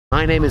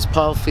My name is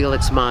Paul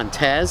Felix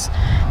Montez,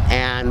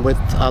 and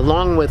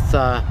along with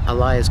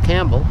Elias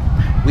Campbell,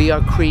 we are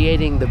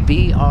creating the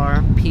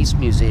VR4Peace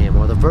Museum,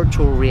 or the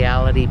Virtual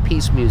Reality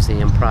Peace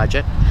Museum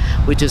project,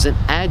 which is an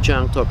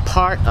adjunct or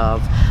part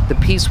of the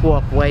Peace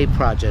Walkway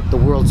project, the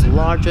world's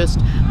largest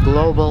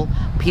global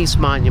peace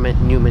monument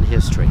in human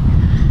history.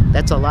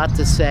 That's a lot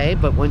to say,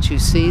 but once you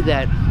see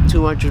that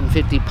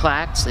 250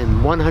 plaques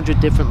in 100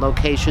 different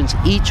locations,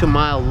 each a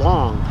mile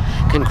long,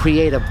 can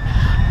create an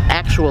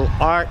actual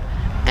art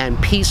and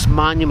peace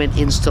monument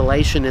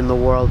installation in the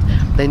world,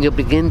 then you'll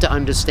begin to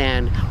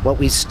understand what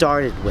we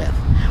started with.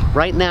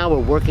 Right now we're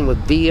working with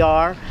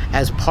VR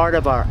as part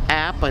of our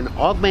app, an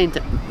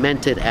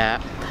augmented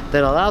app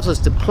that allows us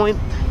to point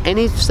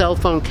any cell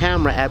phone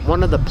camera at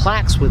one of the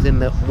plaques within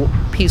the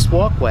Peace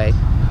Walkway,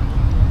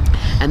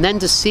 and then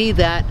to see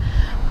that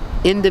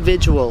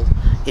individual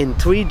in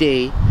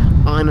 3D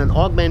on an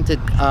augmented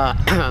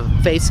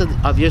face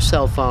of your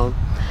cell phone,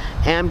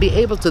 and be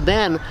able to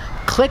then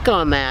click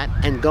on that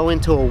and go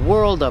into a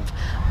world of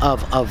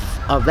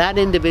that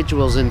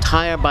individual's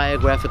entire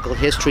biographical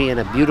history in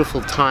a beautiful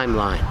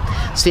timeline,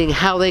 seeing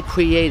how they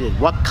created,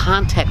 what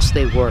context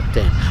they worked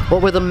in,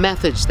 what were the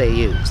methods they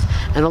used.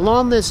 And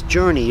along this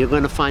journey you're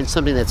going to find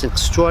something that's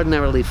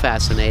extraordinarily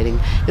fascinating,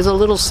 is a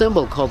little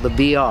symbol called the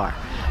VR.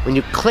 When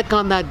you click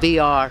on that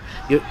VR,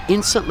 you're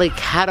instantly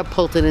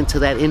catapulted into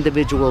that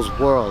individual's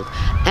world,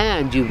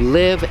 and you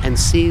live and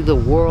see the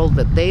world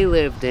that they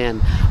lived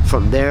in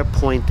from their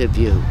point of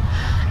view.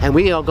 And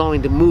we are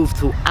going to move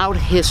throughout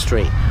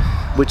history,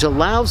 which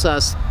allows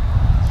us,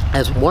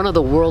 as one of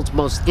the world's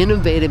most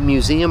innovative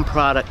museum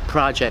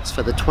projects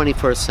for the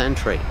 21st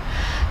century,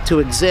 to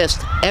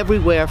exist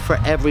everywhere for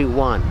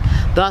everyone.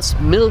 Thus,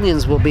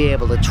 millions will be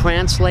able to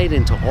translate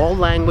into all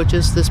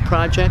languages this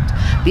project,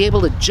 be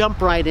able to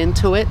jump right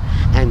into it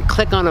and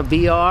click on a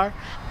VR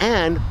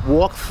and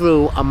walk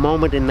through a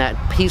moment in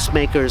that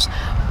peacemaker's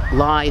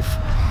life,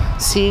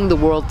 seeing the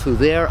world through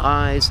their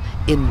eyes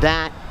in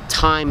that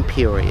time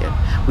period.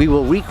 We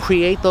will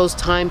recreate those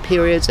time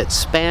periods,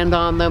 expand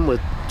on them with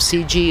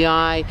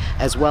CGI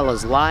as well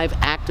as live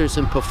actors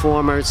and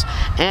performers,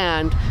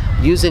 and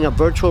using a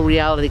virtual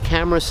reality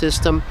camera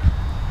system,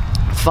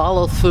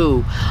 follow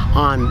through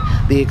on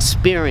the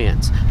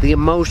experience, the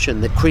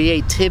emotion, the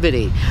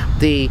creativity,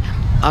 the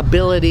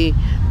ability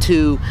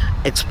to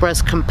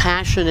express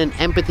compassion and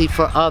empathy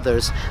for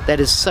others that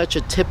is such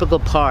a typical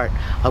part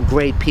of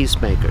great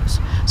peacemakers.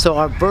 So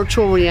our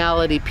virtual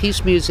reality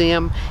Peace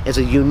Museum is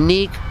a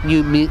unique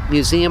new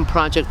museum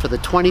project for the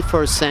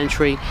 21st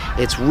century.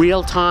 It's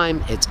real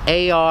time, it's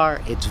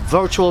AR, it's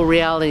virtual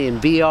reality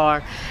and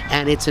VR,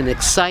 and it's an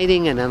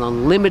exciting and an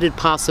unlimited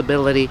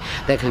possibility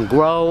that can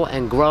grow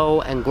and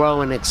grow and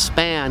grow and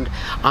expand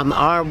on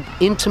our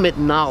intimate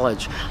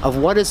knowledge of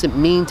what does it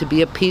mean to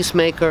be a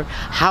peacemaker,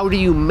 how do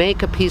you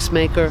make a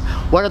peacemaker,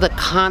 what are the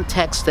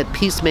contexts that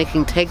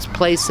peacemaking takes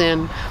place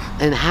in,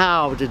 and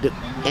how to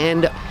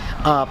end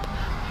up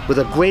with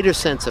a greater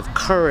sense of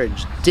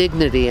courage,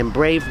 dignity, and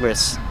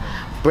braveness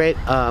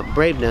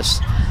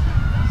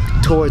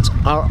towards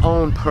our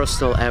own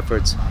personal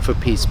efforts for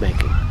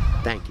peacemaking.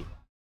 Thank you.